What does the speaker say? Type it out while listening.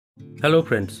Hello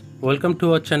friends, welcome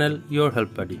to our channel Your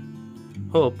Help Buddy.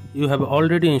 Hope you have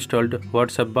already installed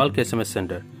WhatsApp bulk SMS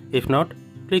sender. If not,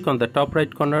 click on the top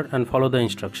right corner and follow the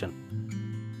instruction.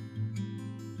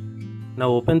 Now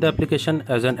open the application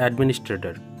as an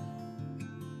administrator.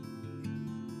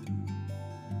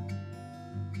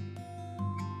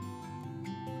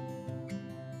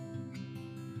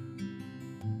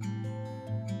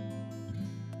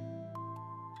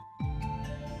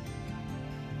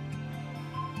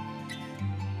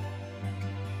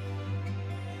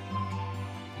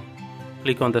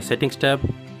 Click on the Settings tab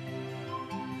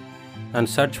and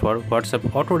search for WhatsApp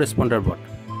Autoresponder bot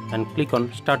and click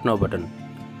on Start Now button.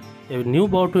 A new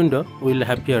bot window will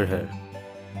appear here.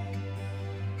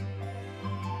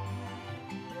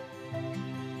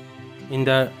 In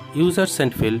the User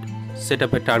Sent field, set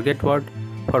up a target word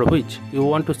for which you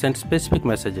want to send specific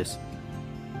messages.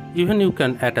 Even you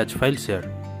can attach files here.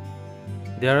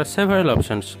 There are several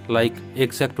options like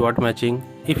exact word matching,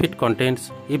 if it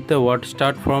contains, if the word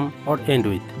start from or end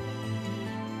with.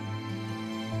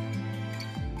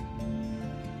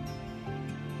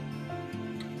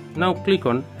 Now click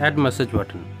on Add Message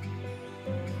button.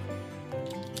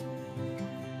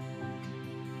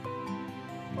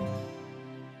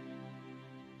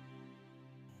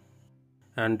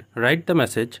 And write the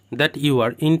message that you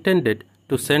are intended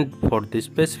to send for this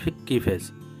specific key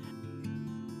phrase.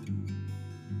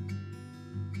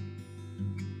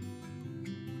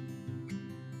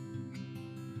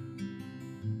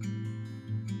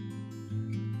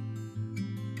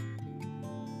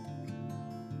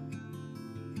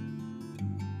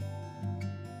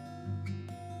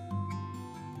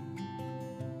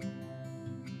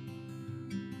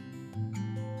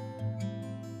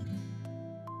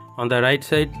 On the right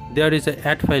side, there is a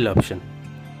Add File option.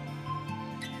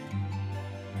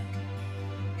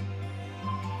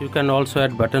 You can also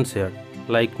add buttons here,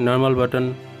 like normal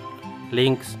button,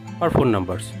 links or phone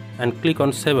numbers, and click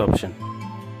on Save option.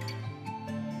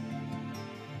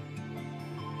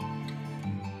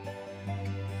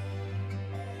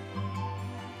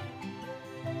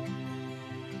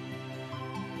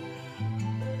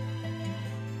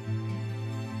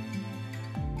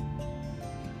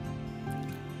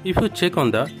 If you check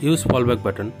on the Use Fallback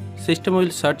button, system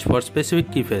will search for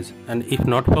specific key phrase, and if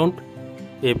not found,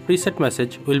 a preset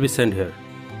message will be sent here.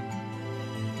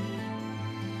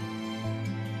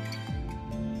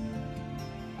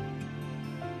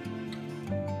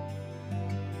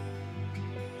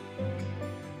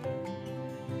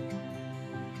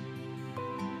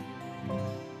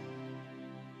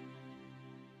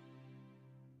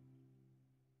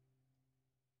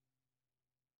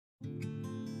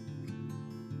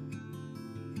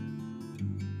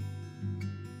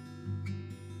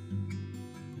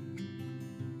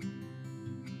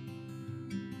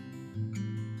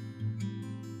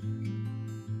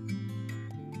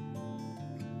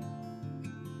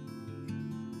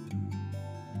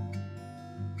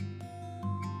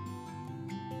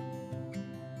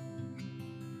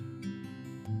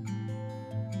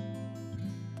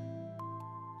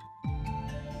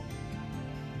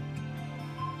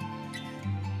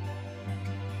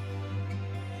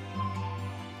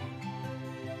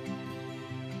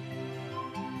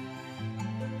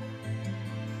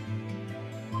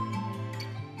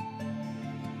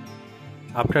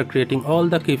 After creating all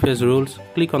the key phrase rules,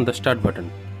 click on the Start button.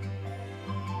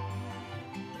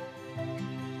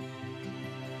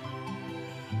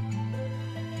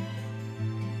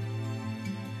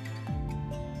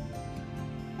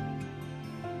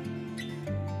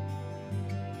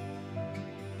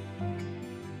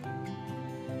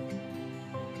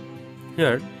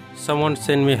 Here, someone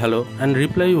send me hello and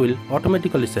reply will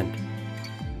automatically send.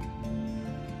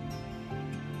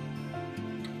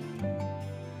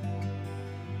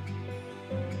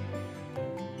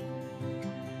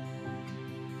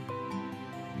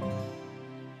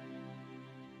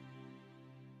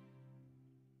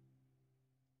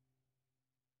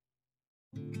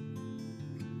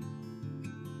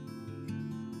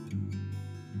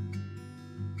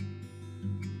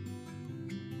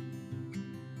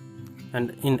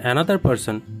 And in another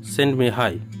person, send me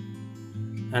hi,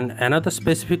 and another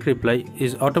specific reply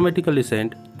is automatically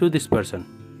sent to this person.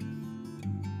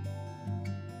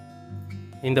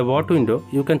 In the bot window,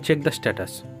 you can check the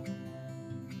status.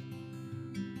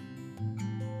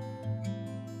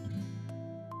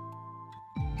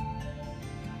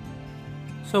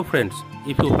 So friends,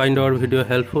 if you find our video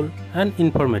helpful and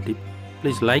informative,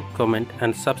 please like, comment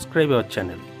and subscribe our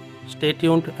channel. Stay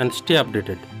tuned and stay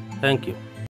updated. Thank you.